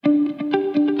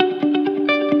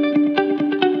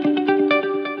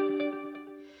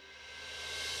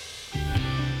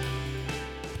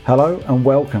Hello and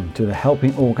welcome to the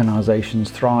Helping Organisations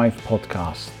Thrive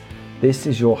podcast. This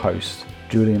is your host,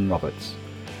 Julian Roberts.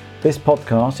 This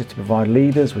podcast is to provide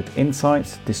leaders with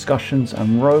insights, discussions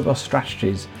and robust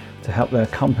strategies to help their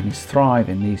companies thrive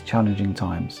in these challenging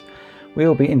times. We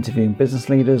will be interviewing business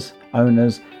leaders,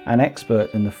 owners and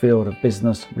experts in the field of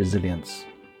business resilience.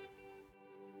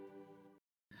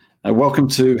 Welcome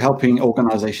to Helping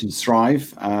Organisations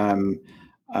Thrive.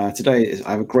 Today,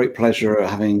 I have a great pleasure of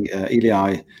having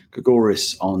Ilya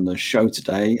Grigoris on the show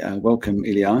today. Welcome,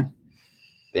 Ilya.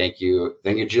 Thank you,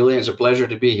 Julian. It's a pleasure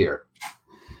to be here.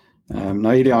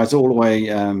 Now, Ilya is all the way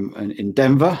in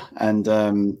Denver, and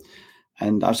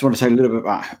I just want to tell you a little bit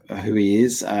about who he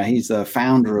is. He's the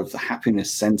founder of the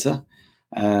Happiness Center,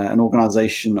 an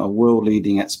organization of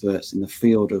world-leading experts in the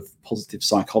field of positive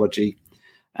psychology,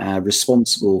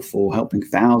 responsible for helping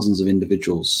thousands of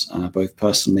individuals, both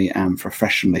personally and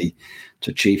professionally, to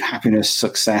achieve happiness,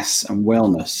 success, and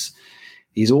wellness.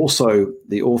 He's also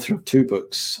the author of two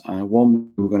books. One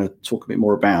we're going to talk a bit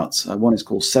more about. One is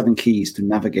called 7 Keys to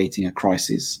Navigating a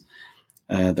Crisis,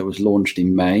 that was launched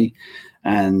in May,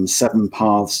 and 7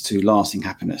 Paths to Lasting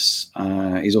Happiness.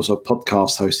 He's also a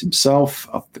podcast host himself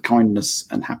of the Kindness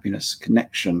and Happiness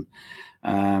Connection.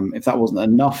 If that wasn't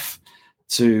enough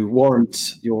to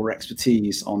warrant your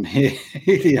expertise on here,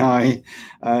 Ilya.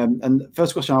 And the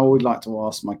first question I always like to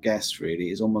ask my guests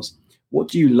really is almost, what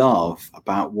do you love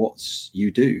about what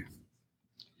you do?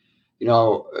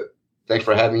 Thanks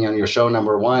for having me on your show.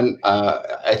 Number one,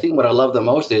 I think what I love the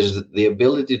most is the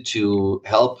ability to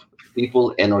help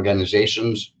people and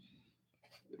organizations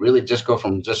really just go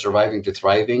from just surviving to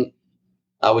thriving.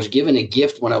 I was given a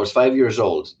gift when I was 5 years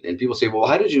old, and people say, well,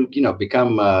 how did you,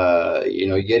 become,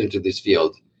 get into this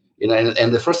field? And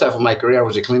the first half of my career, I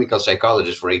was a clinical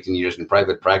psychologist for 18 years in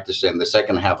private practice. And the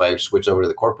second half, I switched over to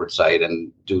the corporate side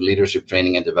and do leadership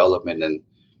training and development and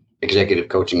executive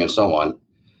coaching and so on.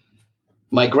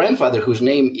 My grandfather, whose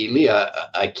name Ilya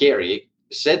I carry,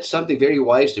 said something very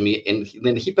wise to me, and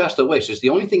then he passed away. So it's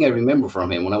the only thing I remember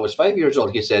from him. When I was 5 years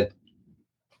old, he said,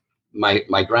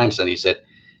 my grandson, he said,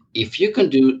 if you can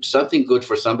do something good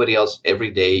for somebody else every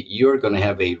day, you're going to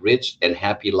have a rich and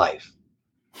happy life.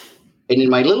 And in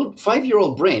my little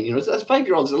 5-year-old brain, that's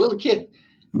 5-year-old is a little kid.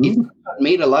 It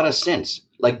made a lot of sense.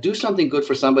 Like, do something good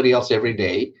for somebody else every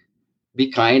day. Be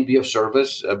kind, be of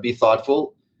service, be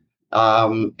thoughtful.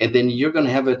 And then you're going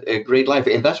to have a great life.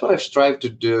 And that's what I've strived to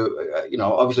do.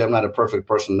 Obviously, I'm not a perfect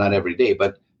person, not every day.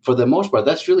 But for the most part,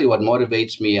 that's really what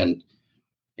motivates me and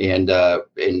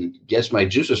gets my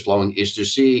juices flowing, is to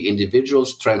see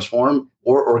individuals transform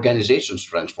or organizations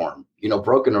transform,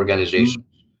 broken organizations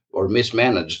or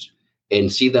mismanaged,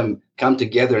 and see them come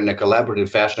together in a collaborative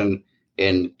fashion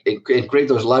and create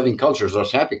those loving cultures,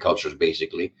 those happy cultures,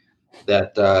 basically,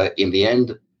 that in the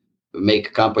end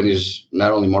make companies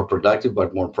not only more productive,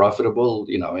 but more profitable,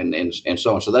 and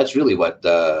so on. So that's really what,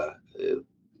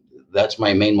 that's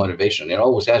my main motivation. It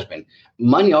always has been.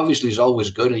 Money obviously is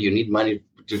always good, and you need money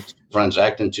to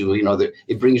transact and to,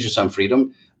 it brings you some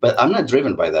freedom, but I'm not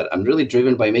driven by that. I'm really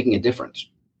driven by making a difference.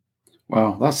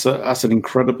 Wow, that's an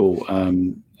incredible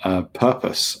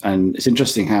purpose. And it's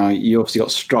interesting how you obviously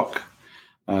got struck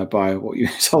by what you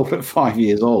told at 5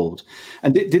 years old.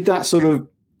 And did that sort of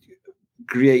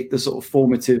create the sort of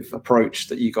formative approach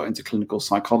that you got into clinical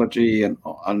psychology and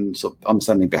sort of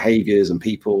understanding behaviors and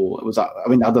people? Was that, I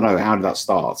don't know, how did that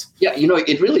start? Yeah,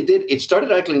 it really did. It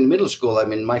started actually in middle school.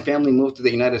 My family moved to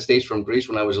the United States from Greece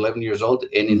when I was 11 years old.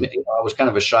 And I was kind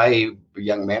of a shy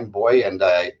young man, boy.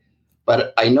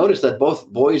 But I noticed that both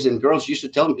boys and girls used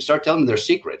to start telling me their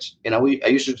secrets. I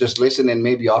used to just listen and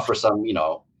maybe offer some,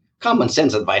 common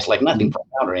sense advice, like nothing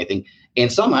profound or anything. And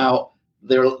somehow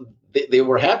they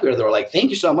were happier. They were like,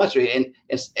 thank you so much. And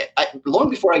long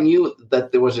before I knew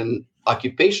that there was an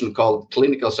occupation called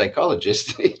clinical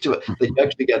psychologist that you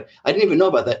actually get, I didn't even know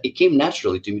about that. It came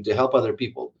naturally to me to help other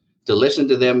people, to listen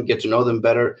to them, get to know them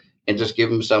better, and just give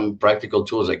them some practical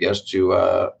tools, I guess,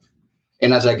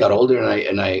 and as I got older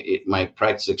and my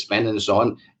practice expanded and so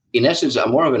on, in essence,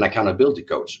 I'm more of an accountability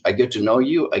coach. I get to know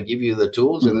you, I give you the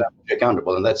tools, and then I'm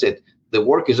accountable, and that's it. The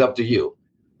work is up to you.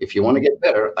 If you want to get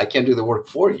better, I can't do the work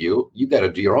for you. You got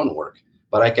to do your own work,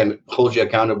 but I can hold you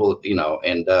accountable,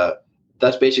 and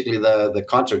that's basically the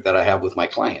contract that I have with my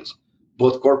clients,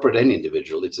 both corporate and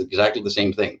individual. It's exactly the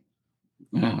same thing.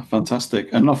 Yeah, fantastic.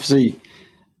 And obviously,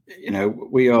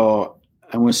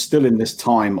 we're still in this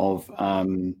time of,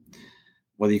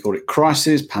 whether you call it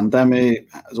crisis, pandemic,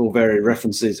 there's all various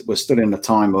references. We're still in a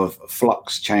time of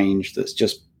flux change that's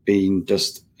just been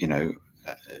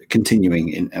continuing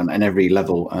in every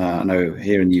level. I know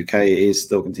here in the UK it is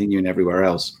still continuing everywhere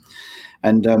else.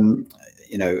 And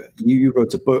you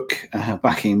wrote a book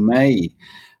back in May,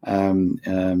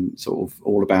 sort of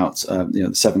all about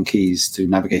the 7 keys to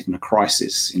navigating a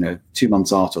crisis. 2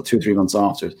 months after, or 2 or 3 months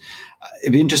after.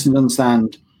 It'd be interesting to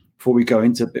understand, before we go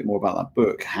into a bit more about that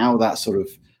book, how that sort of,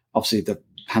 obviously the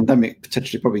pandemic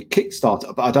potentially probably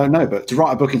kickstarted, but I don't know. But to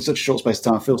write a book in such a short space of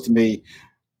time feels to me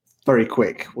very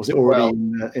quick. Was it already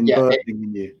in birthing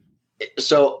in you?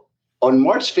 So on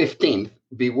March 15th,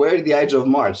 beware the Ides of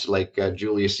March, like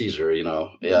Julius Caesar.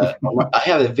 I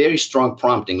have a very strong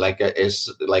prompting, like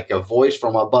a voice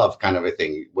from above kind of a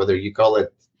thing. Whether you call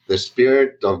it the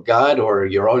spirit of God or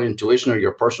your own intuition or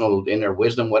your personal inner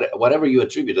wisdom, whatever you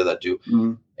attribute that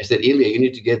to. I said, Ilya, you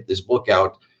need to get this book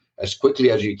out as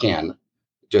quickly as you can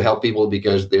to help people,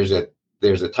 because there's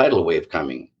a tidal wave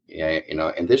coming.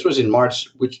 And this was in March,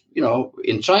 which,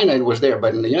 in China it was there,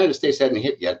 but in the United States hadn't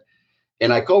hit yet.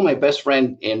 And I called my best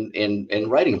friend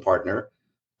and writing partner,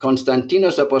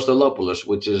 Konstantinos Apostolopoulos,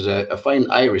 which is a fine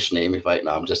Irish name.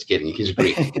 No, I'm just kidding. He's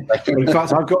Greek. In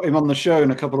fact, I've got him on the show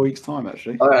in a couple of weeks' time,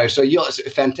 actually. All right. So you're a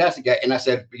fantastic guy. And I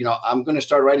said, I'm going to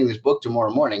start writing this book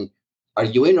tomorrow morning. Are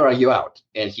you in or are you out?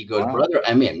 And he goes, brother,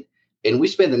 I'm in. And we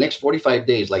spent the next 45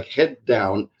 days, like, head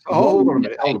down. Hold on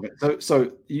a minute.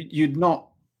 So you'd not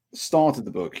started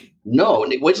the book? No,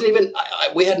 it wasn't even,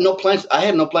 we had no plans. I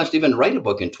had no plans to even write a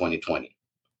book in 2020.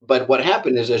 But what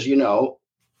happened is, as you know,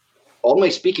 all my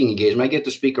speaking engagement, I get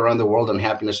to speak around the world on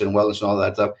happiness and wellness and all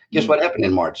that stuff. Guess what happened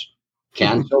in March?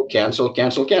 Cancel.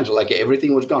 Like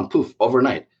everything was gone, poof,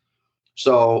 overnight.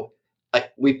 So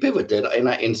we pivoted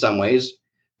in some ways.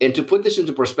 And to put this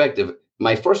into perspective,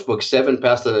 my first book, 7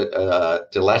 Paths to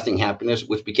Lasting Happiness,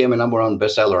 which became a #1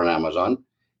 bestseller on Amazon,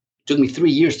 took me 3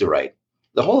 years to write.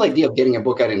 The whole idea of getting a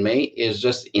book out in May is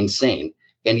just insane.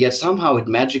 And yet somehow it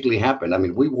magically happened. I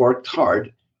mean, we worked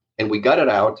hard and we got it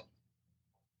out.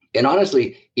 And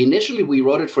honestly, initially we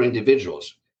wrote it for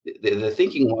individuals. The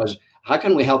thinking was, how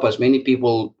can we help as many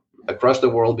people across the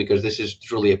world, because this is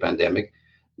truly a pandemic,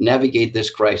 navigate this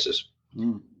crisis?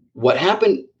 What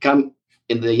happened come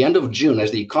in the end of June,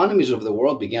 as the economies of the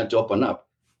world began to open up,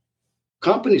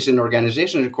 companies and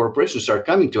organizations and corporations start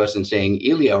coming to us and saying,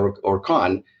 Ilya or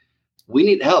Con, we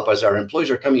need help as our employees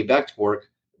are coming back to work.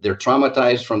 They're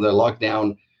traumatized from the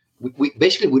lockdown.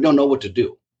 We don't know what to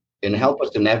do, and help us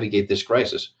to navigate this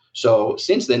crisis. So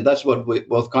since then, that's what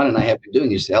both Con and I have been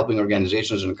doing, is helping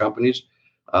organizations and companies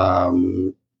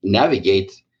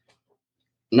navigate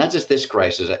not just this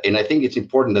crisis. And I think it's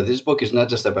important that this book is not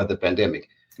just about the pandemic.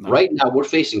 No. Right now, we're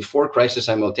facing 4 crises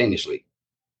simultaneously.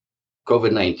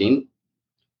 COVID-19,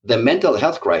 the mental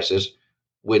health crisis,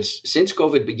 which since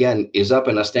COVID began is up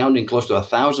an astounding close to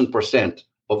 1,000%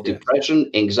 of depression,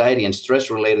 anxiety, and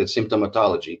stress-related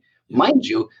symptomatology. Mind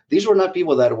you, these were not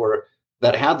people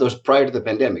that had those prior to the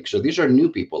pandemic. So these are new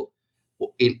people.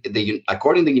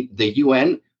 According to the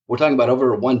UN, we're talking about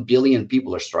over 1 billion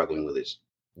people are struggling with this,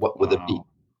 with the peak.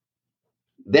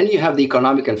 Then you have the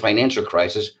economic and financial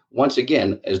crisis. Once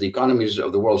again, as the economies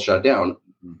of the world shut down,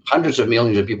 hundreds of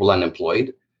millions of people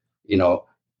unemployed,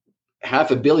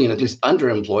 500 million at least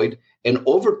underemployed, and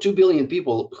over 2 billion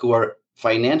people who are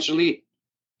financially,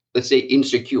 let's say,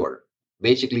 insecure,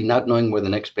 basically not knowing where the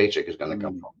next paycheck is going to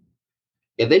come from.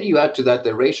 And then you add to that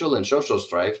the racial and social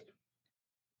strife,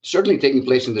 certainly taking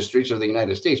place in the streets of the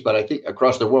United States, but I think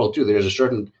across the world too, there's a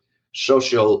certain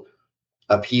social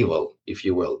upheaval, if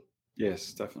you will.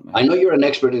 Yes, definitely. I know you're an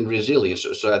expert in resilience,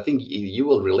 so I think you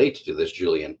will relate to this,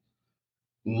 Julian.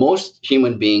 Most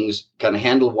human beings can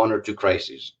handle 1 or 2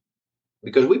 crises,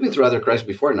 because we've been through other crises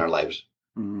before in our lives.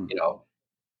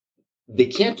 They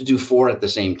can't do 4 at the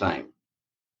same time,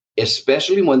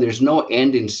 especially when there's no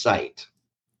end in sight.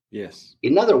 Yes.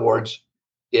 In other words,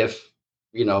 if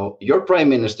your prime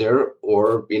minister,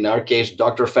 or in our case,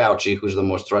 Dr. Fauci, who's the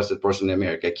most trusted person in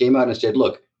America, came out and said,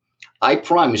 look, I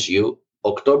promise you,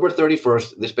 October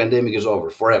 31st, this pandemic is over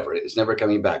forever. It's never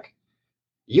coming back.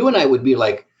 You and I would be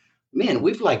like, man,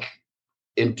 we've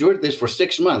endured this for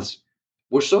 6 months.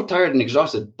 We're so tired and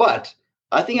exhausted, but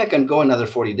I think I can go another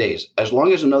 40 days as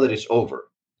long as I know that it's over.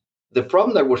 The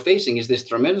problem that we're facing is this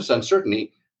tremendous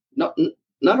uncertainty. Not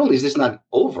only is this not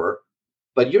over,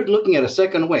 but you're looking at a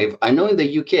second wave. I know in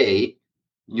the UK,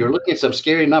 you're looking at some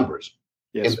scary numbers.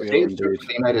 Yes, in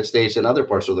the United States and other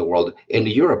parts of the world, and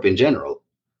Europe in general,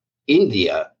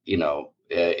 India,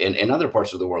 and other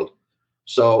parts of the world.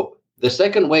 So the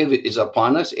second wave is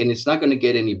upon us, and it's not going to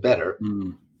get any better.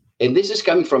 And this is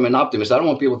coming from an optimist. I don't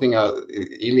want people to think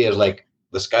Ilya is like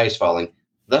the sky is falling.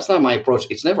 That's not my approach.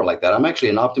 It's never like that. I'm actually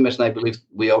an optimist, and I believe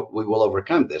we will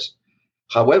overcome this.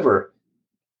 However,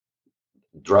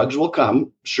 drugs will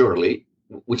come, surely,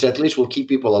 which at least will keep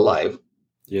people alive.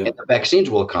 Yeah. And the vaccines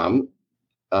will come,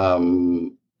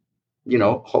 hopefully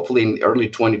in early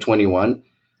 2021.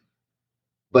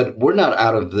 But we're not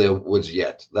out of the woods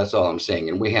yet. That's all I'm saying.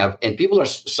 And people are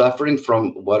suffering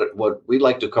from what we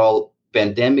like to call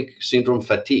pandemic syndrome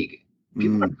fatigue.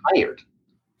 People are tired.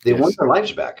 They want their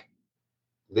lives back.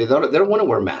 They don't want to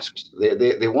wear masks.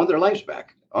 They want their lives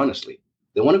back. Honestly,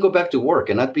 they want to go back to work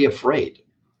and not be afraid.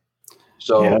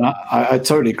 So yeah, and I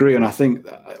totally agree. And I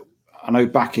know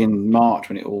back in March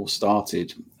when it all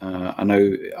started, I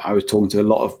know I was talking to a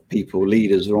lot of people,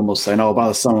 leaders were almost saying, "Oh, by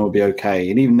the summer we'll be okay."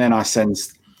 And even then, I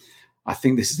sensed, I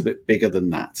think this is a bit bigger than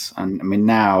that. And I mean,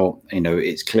 now,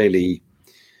 it's clearly,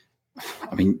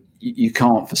 I mean, you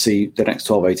can't foresee the next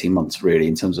 12, 18 months really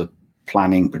in terms of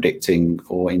planning, predicting,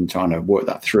 or in trying to work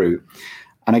that through.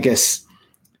 And I guess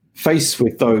faced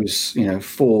with those,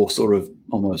 four sort of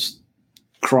almost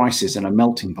crises and a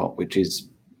melting pot, it is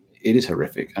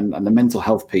horrific. And the mental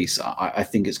health piece, I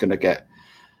think it's going to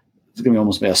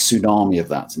almost be a tsunami of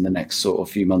that in the next sort of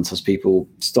few months as people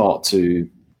start to,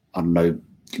 I don't know,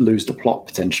 lose the plot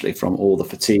potentially from all the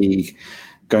fatigue,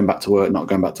 going back to work, not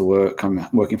going back to work,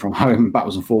 working from home,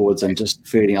 backwards and forwards, and just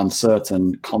feeling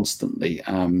uncertain constantly.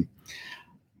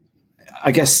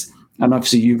 I guess, and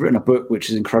obviously you've written a book which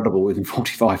is incredible within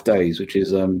 45 days, which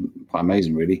is quite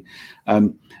amazing, really.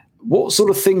 What sort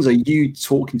of things are you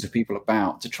talking to people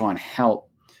about to try and help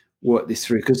work this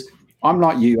through? Because I'm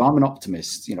like you, I'm an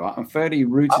optimist. I'm fairly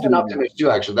rooted. I'm an optimist too,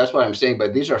 actually. That's what I'm saying.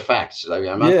 But these are facts. I mean,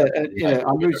 I'm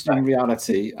rooted in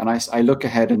reality, and I look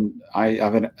ahead, and I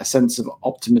have a sense of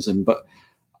optimism. But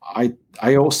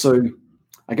I also,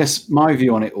 I guess, my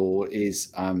view on it all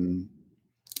is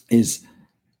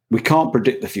we can't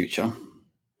predict the future,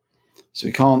 so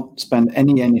we can't spend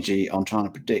any energy on trying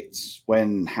to predict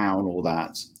when, how, and all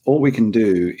that. All we can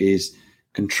do is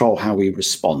control how we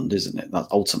respond, isn't it? That's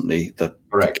ultimately the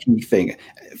key thing.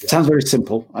 It sounds very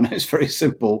simple. I know it's very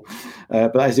simple,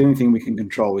 but that is the only thing we can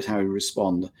control is how we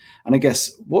respond. And I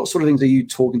guess, what sort of things are you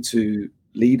talking to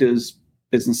leaders,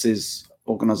 businesses,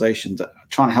 organizations that are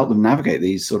trying to help them navigate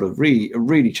these sort of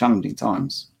really challenging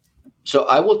times? So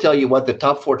I will tell you what the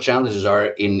top four challenges are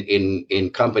in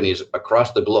companies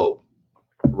across the globe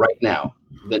right now.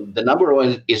 The number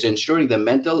one is ensuring the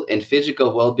mental and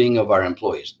physical well-being of our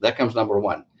employees. That comes number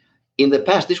one. In the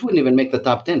past, this wouldn't even make the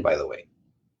top 10, by the way.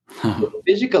 The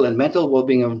physical and mental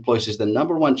well-being of employees is the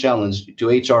number one challenge to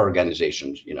HR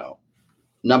organizations.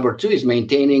 Number two is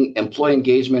maintaining employee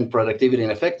engagement, productivity,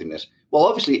 and effectiveness. Well,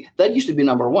 obviously, that used to be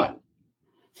number one.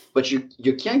 But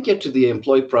you can't get to the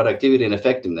employee productivity and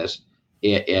effectiveness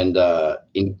and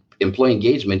in employee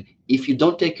engagement if you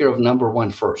don't take care of number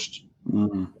one first.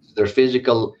 Mm-hmm. Their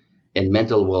physical and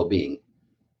mental well-being.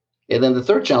 And then the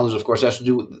third challenge, of course, has to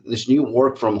do with this new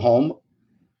work from home,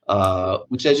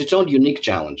 which has its own unique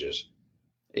challenges,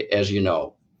 as you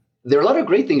know. There are a lot of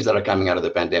great things that are coming out of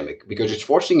the pandemic because it's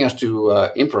forcing us to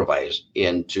improvise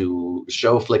and to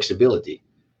show flexibility.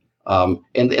 And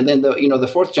then the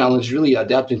fourth challenge is really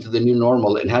adapting to the new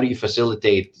normal and how do you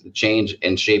facilitate change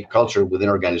and shape culture within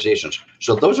organizations.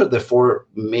 So those are the four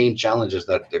main challenges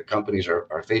that the companies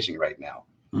are facing right now.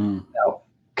 Mm. Now,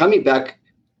 coming back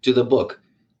to the book,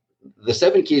 the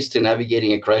 7 keys to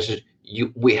navigating a crisis,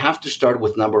 we have to start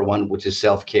with number one, which is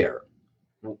self-care,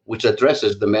 which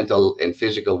addresses the mental and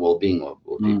physical well-being of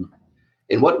people. Mm.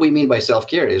 And what we mean by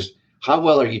self-care is how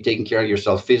well are you taking care of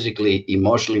yourself physically,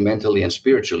 emotionally, mentally, and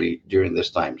spiritually during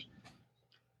this time?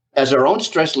 As our own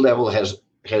stress level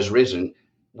has risen,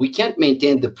 we can't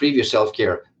maintain the previous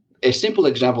self-care. A simple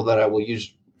example that I will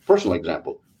use, personal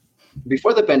example.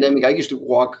 Before the pandemic, I used to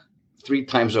walk 3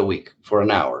 times a week for an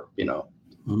hour,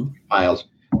 miles.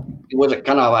 It was a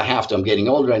kind of a have to. I'm getting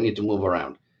older. I need to move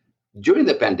around. During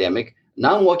the pandemic,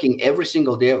 now I'm walking every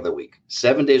single day of the week,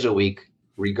 7 days a week,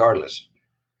 regardless,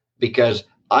 because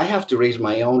I have to raise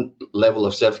my own level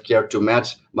of self-care to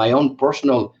match my own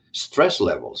personal stress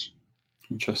levels.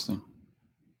 Interesting.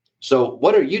 So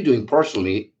what are you doing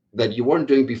personally that you weren't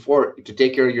doing before to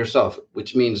take care of yourself,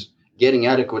 which means getting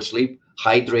adequate sleep,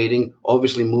 hydrating,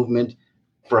 obviously movement,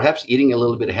 perhaps eating a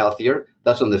little bit healthier?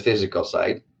 That's on the physical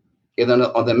side. And then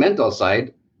on the mental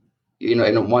side,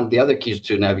 and one of the other keys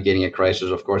to navigating a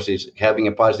crisis, of course, is having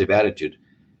a positive attitude.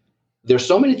 There's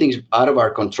so many things out of our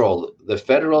control. The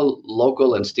federal,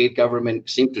 local, and state government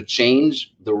seem to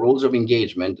change the rules of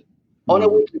engagement on a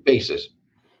weekly basis.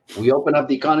 We open up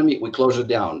the economy, we close it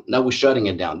down. Now we're shutting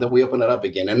it down. Then we open it up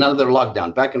again. Another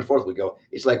lockdown. Back and forth we go.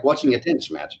 It's like watching a tennis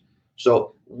match.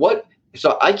 So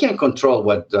I can't control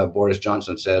what Boris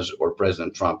Johnson says or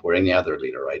President Trump or any other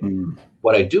leader, right? Mm.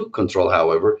 What I do control,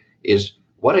 however, is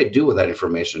what I do with that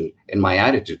information and my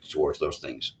attitude towards those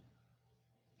things.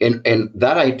 And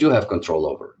that I do have control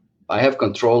over. I have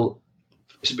control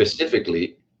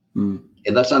specifically. Mm.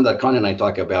 And that's something that Con and I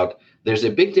talk about. There's a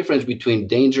big difference between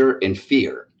danger and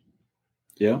fear.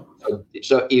 Yeah.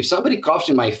 So if somebody coughs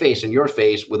in my face, in your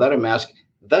face, without a mask,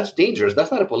 that's dangerous.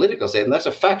 That's not a political statement. That's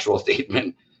a factual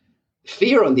statement.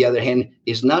 Fear, on the other hand,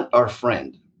 is not our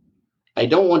friend. I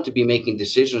don't want to be making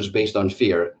decisions based on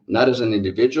fear, not as an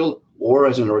individual or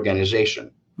as an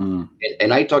organization. Mm.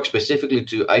 And I talk specifically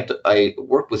I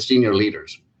work with senior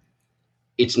leaders.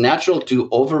 It's natural to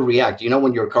overreact. You know,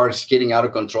 when your car is skidding out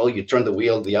of control, you turn the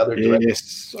wheel the other direction.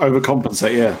 Yes,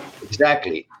 overcompensate. Yeah,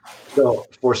 exactly. So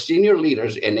for senior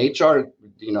leaders and HR,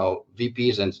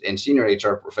 VPs and senior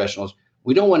HR professionals,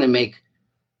 we don't want to make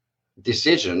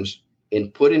decisions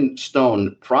and put in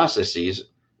stone processes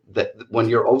that when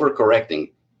you're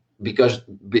overcorrecting, because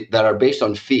that are based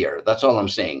on fear. That's all I'm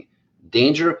saying.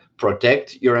 Danger,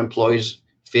 protect your employees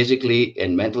physically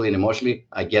and mentally and emotionally.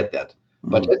 I get that.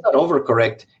 But let's not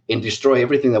overcorrect and destroy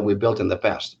everything that we built in the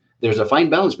past. There's a fine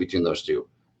balance between those two.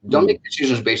 Don't make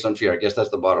decisions based on fear. I guess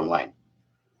that's the bottom line.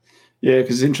 Yeah,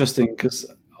 because it's interesting,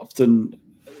 because often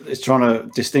it's trying to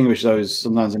distinguish those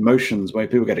sometimes emotions where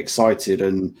people get excited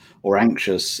or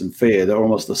anxious and fear. They're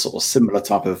almost the sort of similar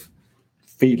type of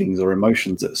feelings or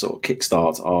emotions that sort of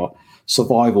kickstart our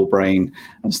survival brain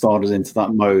and start us into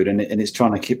that mode. And it's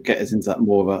trying to get us into that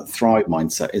more of a thrive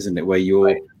mindset, isn't it? Where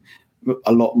you're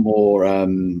a lot more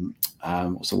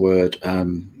what's the word?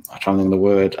 I'm trying to think of the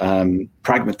word.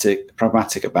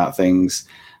 Pragmatic about things.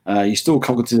 You're still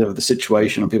cognitive of the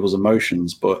situation and people's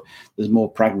emotions, but there's more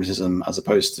pragmatism as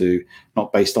opposed to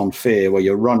not based on fear, where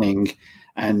you're running.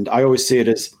 And I always see it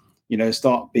as,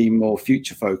 start being more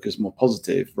future focused, more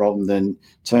positive, rather than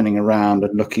turning around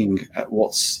and looking at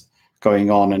what's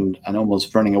going on and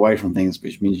almost running away from things,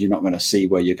 which means you're not going to see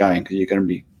where you're going, because you're going to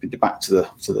be back to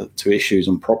issues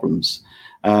and problems.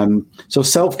 So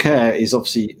self-care is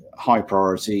obviously high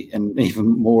priority, and even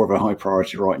more of a high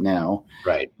priority right now.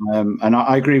 Right. And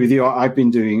I agree with you.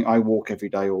 I walk every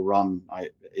day or run.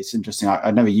 It's interesting.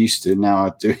 I never used to. Now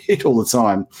I do it all the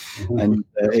time. Mm-hmm. And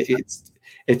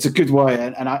it's a good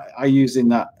way. And I use in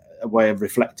that a way of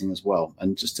reflecting as well,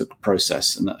 and just to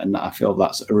process. And I feel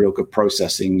that's a real good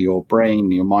processing your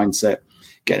brain, your mindset,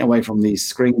 getting away from these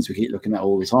screens we keep looking at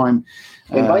all the time.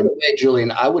 And by the way, Julian,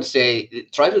 I would say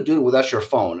try to do it without your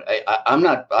phone. I'm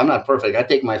not perfect. I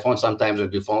take my phone sometimes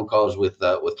and do phone calls with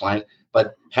clients,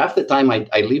 but half the time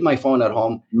I leave my phone at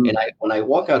home, and when I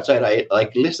walk outside, I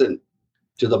like listen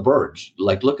to the birds,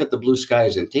 like look at the blue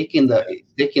skies and take in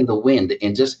the wind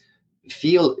and just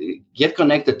get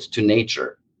connected to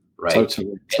nature. Right.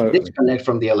 Totally. Disconnect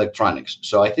from the electronics.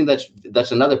 So I think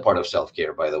that's another part of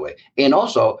self-care, by the way. And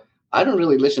also, I don't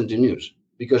really listen to news,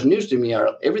 because news to me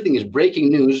everything is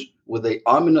breaking news with the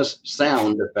ominous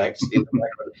sound effects in the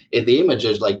background. And the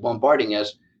images like bombarding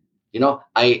us.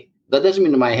 That doesn't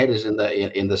mean my head is in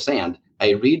the sand. I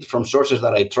read from sources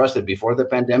that I trusted before the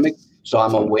pandemic, so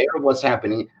I'm aware of what's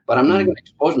happening, but I'm not going to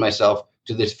expose myself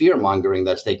to this fear mongering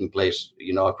that's taking place,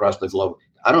 across the globe.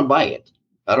 I don't buy it.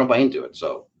 I don't buy into it.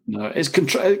 So. No,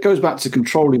 it goes back to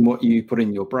controlling what you put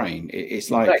in your brain. It's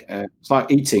like it's like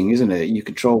eating, isn't it? You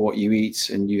control what you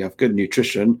eat, and you have good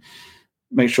nutrition.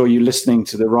 Make sure you're listening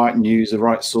to the right news, the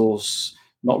right source,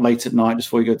 not late at night just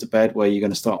before you go to bed, where you're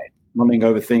going to start running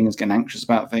over things, getting anxious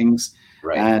about things,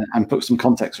 and put some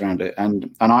context around it.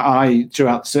 And I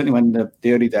throughout, certainly when the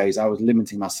early days, I was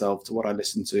limiting myself to what I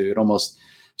listened to, and almost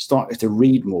started to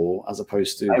read more as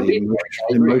opposed to the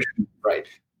emotion. Right.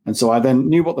 And so I then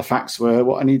knew what the facts were,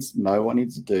 what I needed to know, what I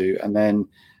needed to do. And then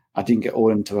I didn't get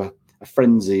all into a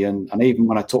frenzy. And even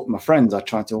when I talk to my friends, I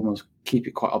try to almost keep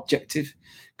it quite objective,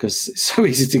 because it's so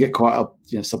easy to get quite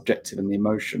subjective in the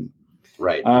emotion.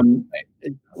 Right.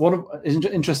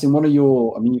 Interesting.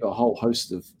 You've got a whole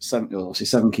host of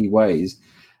 7 key ways.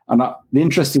 And the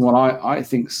interesting one I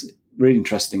think is really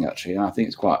interesting, actually, and I think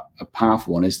it's quite a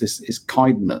powerful one, is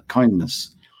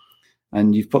kindness.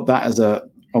 And you've put that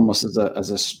almost as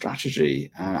a strategy.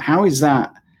 How is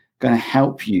that going to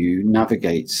help you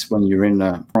navigate when you're in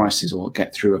a crisis or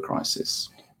get through a crisis?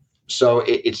 So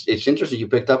it's interesting you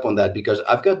picked up on that, because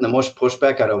I've gotten the most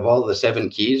pushback out of all the 7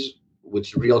 keys,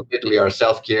 which real quickly are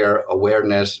self-care,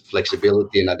 awareness,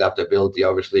 flexibility, and adaptability,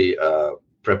 obviously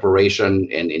preparation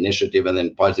and initiative, and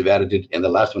then positive attitude. And the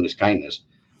last one is kindness.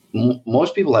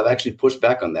 Most people have actually pushed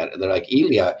back on that. They're like,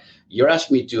 Ilya, you're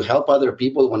asking me to help other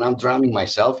people when I'm drowning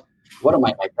myself. What am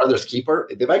I, my brother's keeper?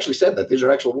 They've actually said that. These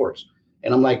are actual words.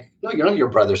 And I'm like, no, you're not your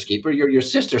brother's keeper. You're your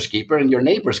sister's keeper, and your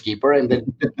neighbor's keeper, and the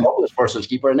homeless person's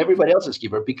keeper, and everybody else's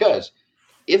keeper. Because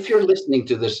if you're listening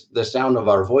to the sound of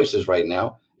our voices right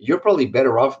now, you're probably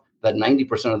better off than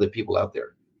 90% of the people out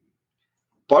there.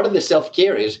 Part of the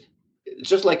self-care is It's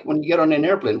just like when you get on an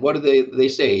airplane, what do they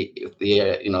say? If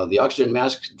the oxygen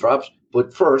mask drops,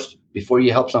 put first before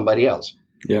you help somebody else.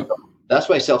 Yeah. So that's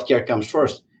why self-care comes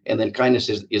first, and then kindness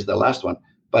is the last one.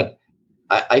 But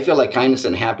I feel like kindness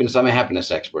and happiness, I'm a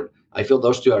happiness expert. I feel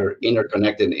those two are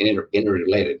interconnected and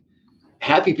interrelated.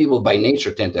 Happy people by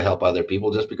nature tend to help other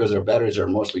people just because their batteries are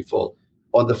mostly full.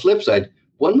 On the flip side,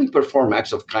 when we perform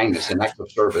acts of kindness and acts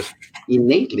of service,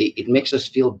 innately, it makes us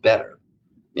feel better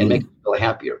and makes us feel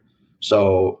happier.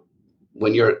 So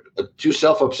when you're too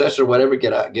self-obsessed or whatever,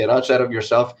 get outside of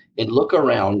yourself and look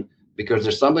around, because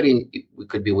there's somebody, it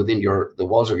could be within the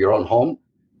walls of your own home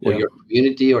or your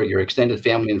community or your extended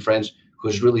family and friends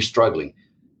who's really struggling.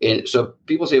 And so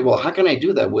people say, well, how can I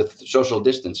do that with social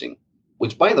distancing?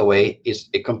 Which, by the way, is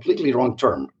a completely wrong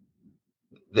term.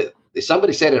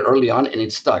 Somebody said it early on and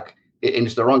it stuck, and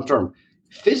it's the wrong term.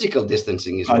 Physical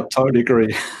distancing is. I totally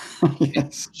agree.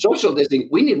 Yes. Social distancing.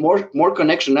 We need more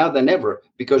connection now than ever,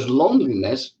 because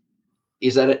loneliness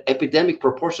is at epidemic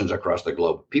proportions across the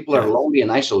globe. People are lonely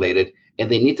and isolated, and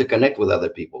they need to connect with other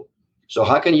people. So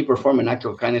how can you perform an act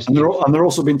of kindness? And they're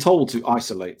also being told to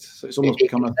isolate. So it's almost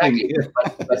become a thing. Yeah.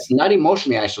 But not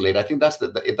emotionally isolate. I think that's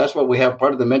what we have.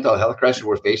 Part of the mental health crisis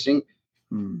we're facing.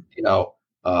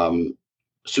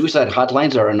 Suicide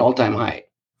hotlines are an all-time high.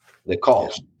 The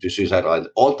calls to suicide hotlines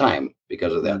all time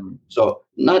because of that. So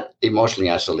not emotionally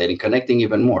isolating, connecting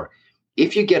even more.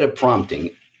 If you get a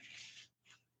prompting,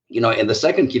 and the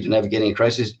second key to navigating a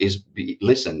crisis is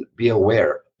listen, be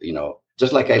aware.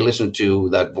 Just like I listened to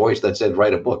that voice that said,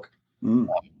 write a book.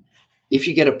 If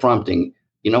you get a prompting,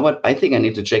 you know what? I think I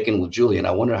need to check in with Julian.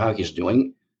 I wonder how he's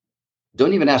doing.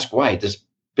 Don't even ask why. Just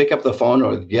pick up the phone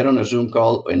or get on a Zoom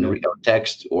call and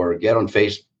text or get on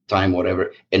FaceTime,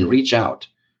 whatever, and reach out.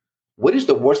 What is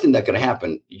the worst thing that could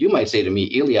happen? You might say to me,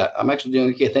 Ilya, I'm actually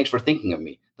doing okay. Thanks for thinking of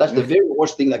me. That's the very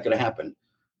worst thing that could happen.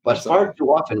 But far too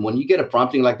often, when you get a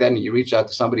prompting like that and you reach out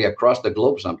to somebody across the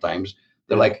globe, sometimes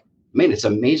they're like, man, it's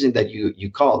amazing that you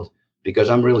called because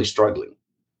I'm really struggling.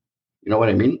 You know what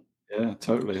I mean? Yeah,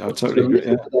 totally. I totally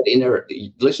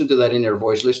agree. Listen to that inner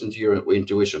voice. Listen to your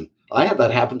intuition. I had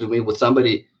that happen to me with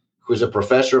somebody who's a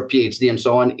professor, PhD, and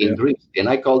so on in Greece. And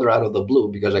I called her out of the blue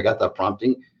because I got that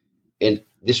prompting. And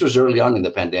this was early on in the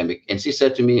pandemic. And she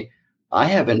said to me, I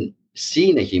haven't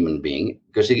seen a human being,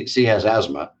 because she has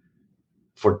asthma,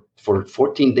 for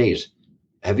 14 days.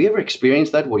 Have you ever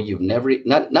experienced that where you've never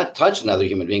not touched another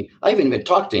human being? I haven't even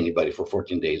talked to anybody for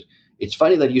 14 days. It's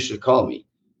funny that you should call me.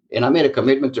 And I made a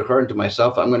commitment to her and to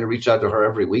myself. I'm going to reach out to her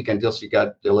every week until she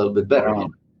got a little bit better. Wow.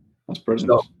 That's brilliant.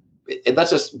 So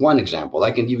that's just one example.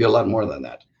 I can give you a lot more than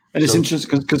that. And it's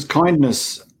interesting because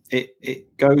kindness,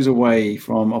 it goes away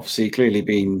from obviously clearly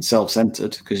being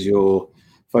self-centered, because you're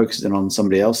focusing on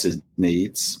somebody else's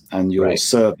needs and you're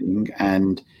serving,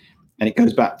 and it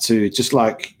goes back to just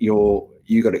like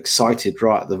you got excited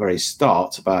right at the very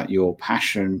start about your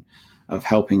passion of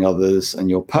helping others and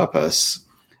your purpose.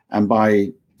 And by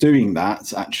doing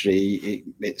that, actually,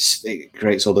 it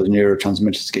creates all the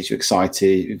neurotransmitters to get you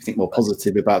excited. You think more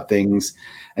positive about things.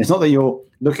 And it's not that you're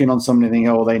looking on somebody and thinking,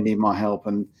 oh, they need my help,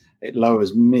 and it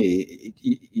lowers me.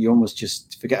 You almost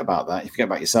just forget about that. You forget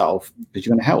about yourself because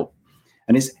you're going to help.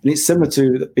 And it's similar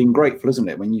to being grateful, isn't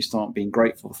it? When you start being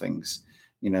grateful for things,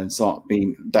 start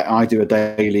being that. I do a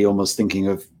daily almost thinking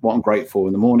of what I'm grateful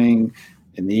in the morning,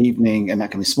 in the evening, and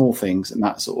that can be small things, and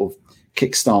that sort of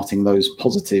kick-starting those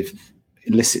positive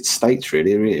illicit states. It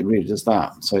really does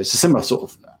that. So it's a similar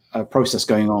sort of process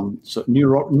going on, so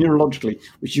neurologically,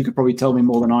 which you could probably tell me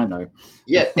more than I know.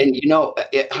 Yeah, and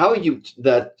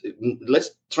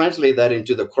let's translate that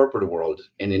into the corporate world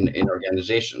and in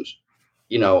organizations.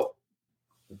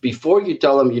 Before you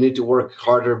tell them you need to work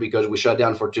harder because we shut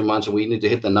down for 2 months and we need to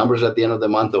hit the numbers at the end of the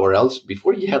month or else,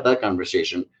 before you have that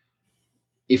conversation,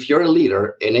 if you're a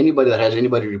leader and anybody that has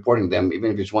anybody reporting them,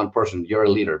 even if it's one person, you're a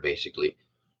leader, basically.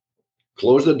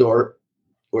 Close the door,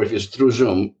 or if it's through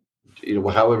Zoom,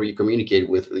 however you communicate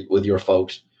with your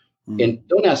folks, and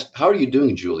don't ask, how are you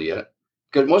doing, Julia?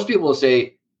 Because most people will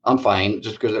say, I'm fine,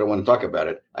 just because they don't want to talk about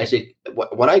it. I say,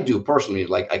 what I do personally is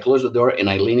like, I close the door and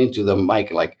I lean into the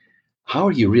mic, like, how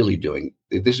are you really doing?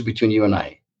 This is between you and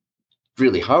I.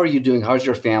 Really, how are you doing? How's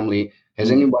your family?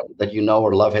 Has anybody that you know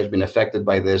or love has been affected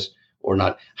by this or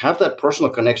not? Have that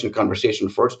personal connection conversation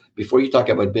first before you talk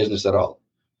about business at all.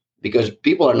 Because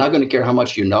people are not going to care how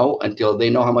much you know until they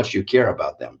know how much you care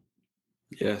about them.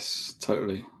 Yes,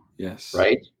 totally. Yes.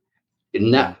 Right?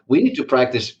 Now, we need to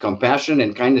practice compassion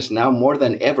and kindness now more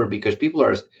than ever, because people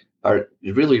are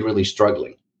really, really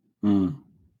struggling.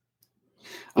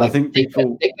 I think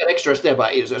people take that extra step.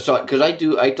 Because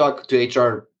I talk to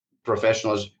HR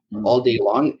professionals all day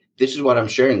long. This is what I'm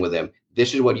sharing with them.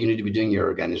 this is what you need to be doing in your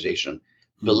organization.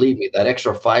 Believe me, that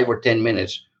extra 5 or 10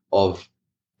 minutes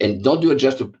and don't do it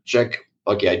just to check,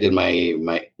 okay, I did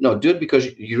no, do it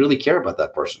because you really care about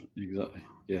that person. Exactly.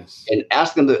 Yes. And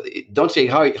ask them, don't say,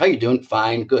 how you doing?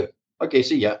 Fine, good. Okay,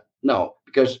 see ya. No,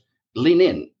 because lean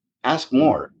in, ask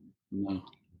more. No.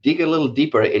 Dig a little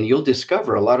deeper and you'll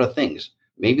discover a lot of things.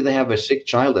 Maybe they have a sick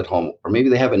child at home, or maybe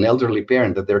they have an elderly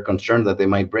parent that they're concerned that they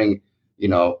might bring,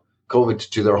 COVID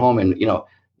to their home. And,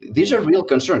 these are real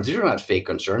concerns. These are not fake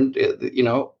concerns,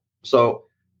 so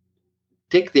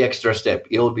take the extra step.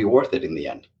 It'll be worth it in the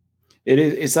end. It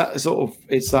is.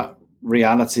 It's that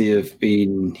reality of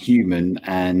being human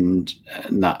and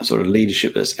that sort of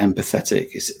leadership that's empathetic.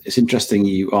 It's interesting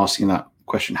you asking that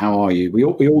question. How are you? We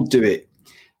all do it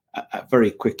very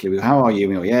quickly. How are you?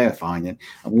 We go, yeah, fine. And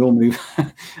we all move.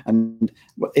 And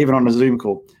even on a Zoom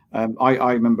call,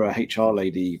 I remember a HR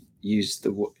lady she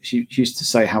used to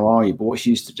say, how are you? But what she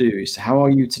used to do is, how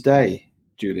are you today,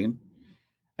 Julian?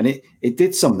 And it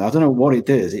did something. I don't know what it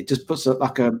does. It just puts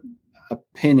like a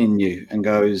pin in you and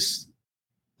goes,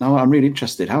 no, I'm really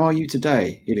interested. How are you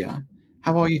today, Ilya?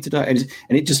 How are you today?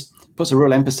 And it just puts a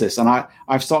real emphasis. And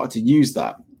I've started to use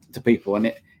that to people,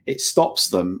 and it stops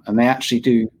them, and they actually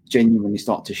do genuinely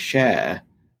start to share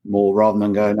more rather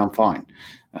than going, I'm fine.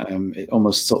 It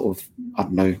almost sort of, I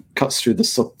don't know, cuts through the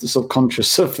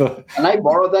subconscious of. And I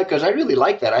borrowed that because I really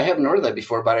like that. I haven't heard that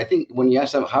before, but I think when you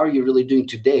ask them, how are you really doing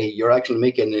today? You're actually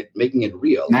making it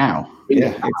real. Now.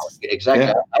 Yeah. Exactly.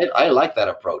 Yeah. I like that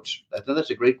approach. I think that's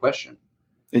a great question.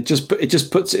 It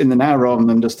just puts it in the now rather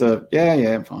than just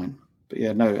I'm fine. But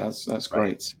yeah, no, that's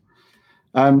great.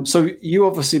 Right. So you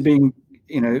obviously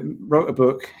wrote a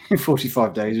book in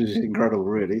 45 days, which is incredible,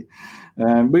 really.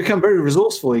 We become very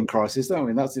resourceful in crisis, don't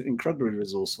we? And that's incredibly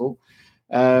resourceful.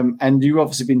 And you've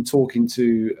obviously been talking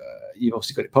to, you've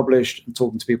obviously got it published and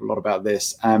talking to people a lot about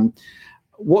this.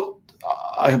 What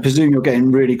I presume you're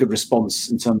getting really good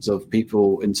response in terms of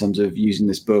using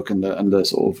this book and the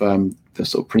sort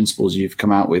of principles you've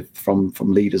come out with from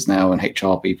leaders now and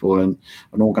HR people and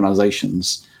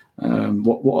organizations.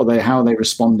 What are they? How are they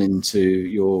responding to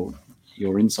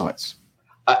your insights?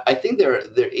 I think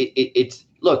it's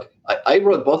look. I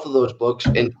wrote both of those books,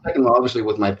 and second one, obviously,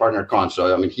 with my partner Con.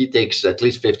 So he takes at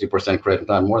least 50% credit,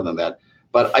 not more than that.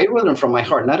 But I wrote them from my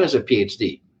heart, not as a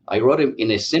PhD. I wrote them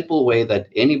in a simple way that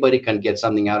anybody can get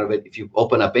something out of it. If you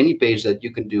open up any page that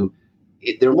you can do,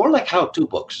 they're more like how-to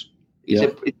books.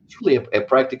 It's truly a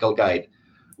practical guide.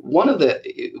 One of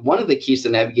the keys to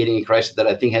navigating a crisis that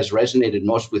I think has resonated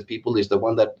most with people is the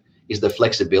one that is the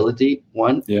flexibility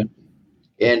one. Yeah.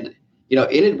 And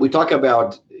in it we talk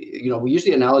about, we use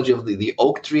the analogy of the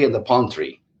oak tree and the palm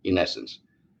tree in essence.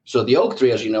 So the oak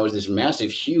tree, as you know, is this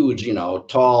massive, huge,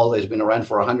 tall, has been around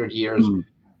for 100 years,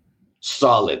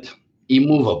 solid,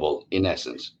 immovable in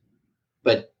essence.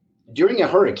 But during a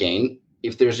hurricane,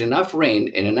 if there's enough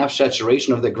rain and enough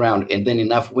saturation of the ground and then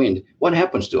enough wind, what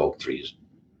happens to oak trees?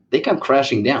 They come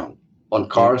crashing down on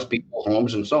cars, people,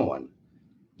 homes, and so on.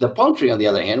 The palm tree, on the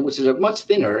other hand, which is a much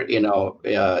thinner,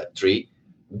 tree,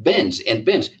 bends and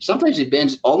bends. Sometimes it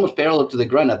bends almost parallel to the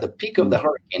ground at the peak of the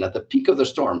hurricane, at the peak of the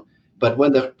storm. But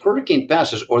when the hurricane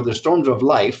passes, or the storms of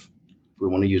life, if we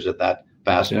want to use it that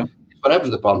fast, what happens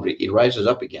to the palm tree? It rises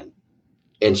up again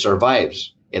and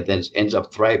survives, and then ends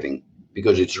up thriving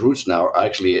because its roots now are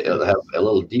actually have a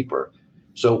little deeper.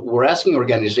 So we're asking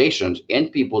organizations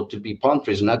and people to be palm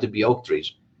trees and not to be oak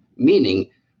trees, meaning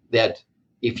that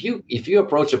if you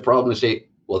approach a problem and say,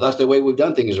 well, that's the way we've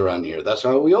done things around here, that's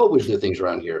how we always do things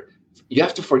around here, you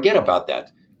have to forget about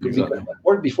that. Exactly. Because what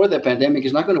worked before the pandemic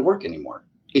is not going to work anymore.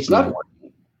 It's not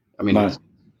working. I mean,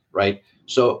 right?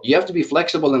 So you have to be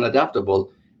flexible and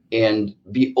adaptable and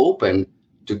be open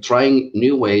to trying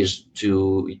new ways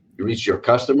to reach your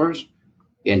customers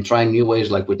and trying new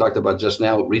ways, like we talked about just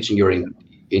now, reaching your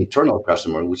internal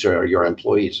customer, which are your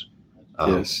employees.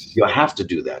 You have to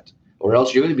do that, or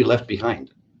else you're going to be left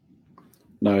behind.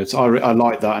 No, I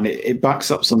like that, and it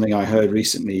backs up something I heard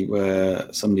recently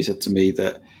where somebody said to me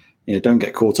that don't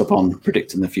get caught up on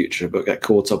predicting the future, but get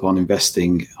caught up on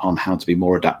investing on how to be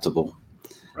more adaptable.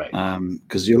 Right.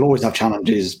 Because you'll always have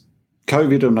challenges,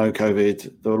 COVID or no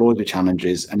COVID, there will always be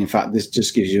challenges, and in fact, this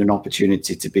just gives you an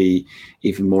opportunity to be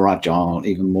even more agile,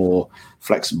 even more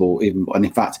flexible, and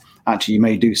in fact, actually, you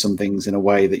may do some things in a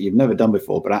way that you've never done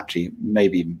before, but actually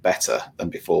maybe even better than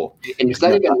before. And it's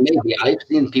not even maybe. I've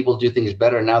seen people do things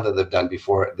better now than they've done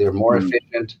before. They're more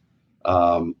efficient.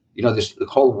 This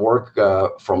whole work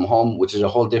from home, which is a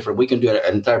whole different. We can do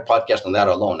an entire podcast on that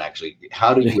alone. Actually,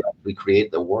 how do you actually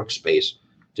create the workspace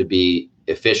to be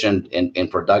efficient and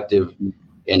productive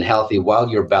and healthy while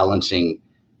you're balancing,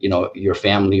 your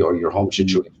family or your home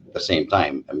situation at the same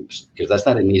time, because that's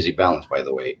not an easy balance, by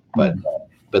the way. But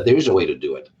there is a way to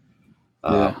do it.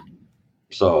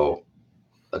 So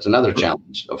that's another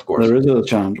challenge, of course. There is a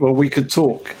challenge. Well, we could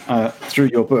talk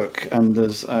through your book, and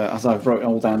there's, as I've wrote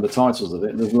all down the titles of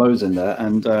it, there's loads in there.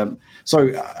 And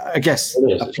so I guess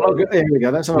there we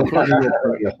go. That's how I plug in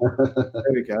your book.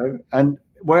 There we go. And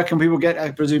where can people get?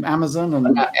 I presume Amazon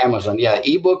and Amazon,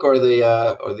 ebook or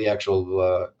the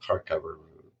actual hardcover.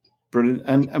 Brilliant.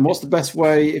 And what's the best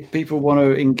way if people want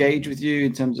to engage with you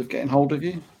in terms of getting hold of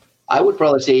you? I would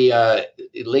probably say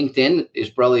LinkedIn is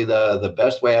probably the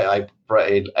best way. I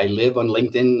live on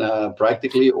LinkedIn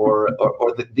practically, or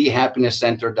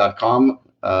thehappinesscenter.com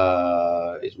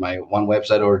is my one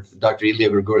website, or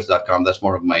driliagregoris.com. That's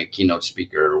more of my keynote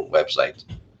speaker website.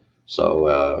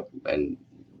 So and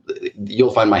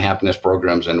you'll find my happiness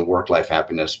programs and work-life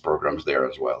happiness programs there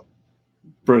as well.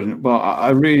 Brilliant. Well, I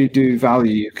really do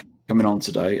value you coming on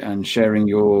today and sharing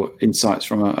your insights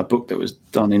from a book that was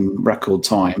done in record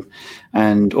time,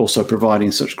 and also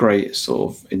providing such great sort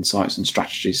of insights and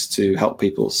strategies to help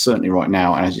people certainly right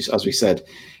now. And as we said,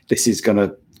 this is going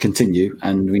to continue,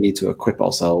 and we need to equip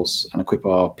ourselves and equip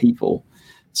our people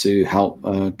to help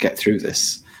get through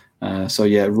this. So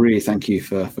really thank you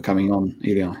for coming on,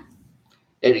 Eli.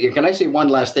 And can I say one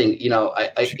last thing?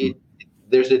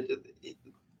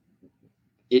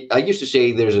 I used to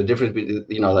say there's a difference between,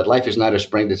 that life is not a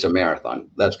sprint, it's a marathon.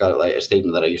 That's got a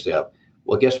statement that I used to have.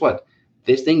 Well, guess what?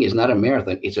 This thing is not a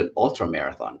marathon, it's an ultra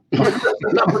marathon.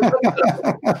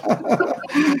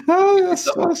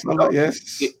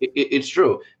 Yes. It's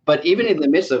true. But even in the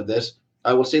midst of this,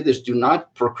 I will say this: do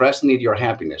not procrastinate your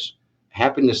happiness.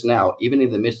 Happiness now, even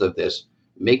in the midst of this,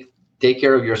 take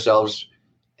care of yourselves,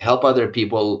 help other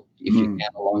people if you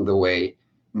can along the way,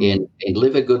 and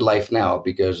live a good life now,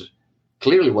 because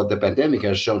clearly what the pandemic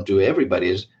has shown to everybody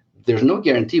is there's no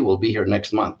guarantee we'll be here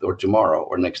next month or tomorrow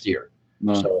or next year.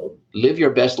 No. So live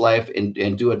your best life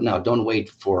and do it now. Don't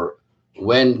wait for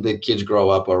when the kids grow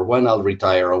up, or when I'll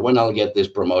retire, or when I'll get this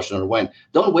promotion, or when.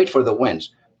 Don't wait for the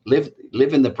whens. Live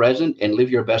in the present and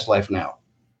live your best life now.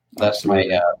 That's my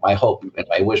hope and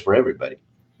my wish for everybody.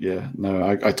 Yeah, no,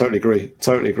 I totally agree.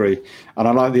 And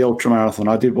I like the ultra marathon.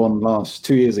 I did one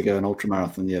 2 years ago, an ultra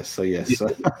marathon. Yes.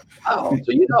 Oh,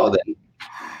 so then.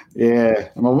 Yeah,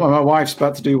 and my wife's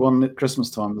about to do one at Christmas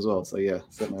time as well. So no,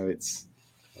 it's.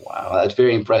 Wow, that's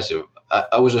very impressive.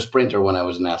 I was a sprinter when I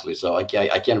was an athlete, so I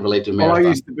can't relate to marathon. Well, I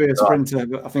used to be a sprinter,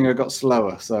 but I think I got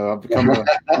slower, so I've become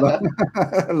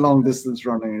a long distance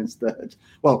running instead.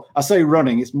 Well, I say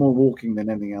running; it's more walking than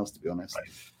anything else, to be honest. Right.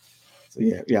 So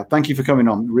yeah. Thank you for coming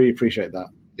on. Really appreciate that.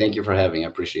 Thank you for having me. I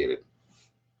appreciate it.